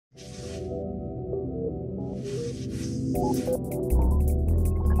And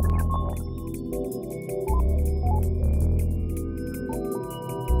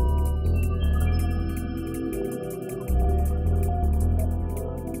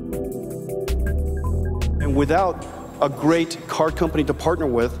without a great car company to partner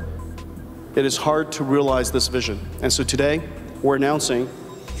with, it is hard to realize this vision. And so today, we're announcing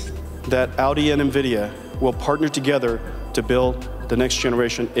that Audi and Nvidia will partner together to build the next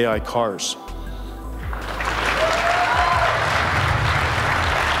generation AI cars.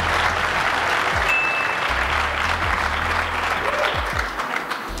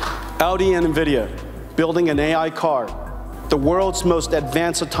 Audi and Nvidia building an AI car, the world's most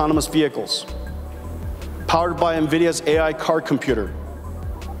advanced autonomous vehicles, powered by Nvidia's AI car computer.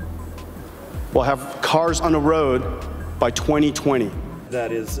 We'll have cars on the road by 2020.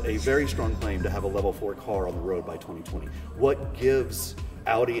 That is a very strong claim to have a level 4 car on the road by 2020. What gives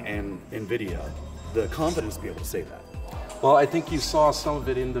Audi and Nvidia the confidence to be able to say that? Well, I think you saw some of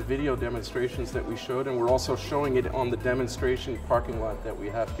it in the video demonstrations that we showed, and we're also showing it on the demonstration parking lot that we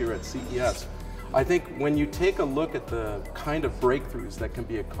have here at CES. I think when you take a look at the kind of breakthroughs that can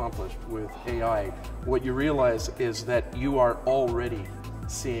be accomplished with AI, what you realize is that you are already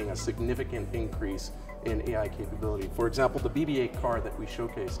seeing a significant increase in AI capability. For example, the BB8 car that we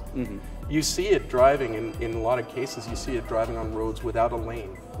showcased, you see it driving, in a lot of cases, you see it driving on roads without a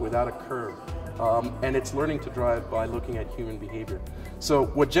lane, without a curb. And it's learning to drive by looking at human behavior. So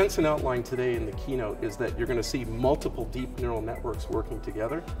what Jensen outlined today in the keynote is that you're going to see multiple deep neural networks working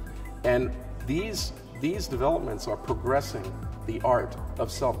together. And these developments are progressing the art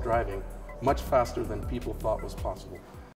of self-driving much faster than people thought was possible.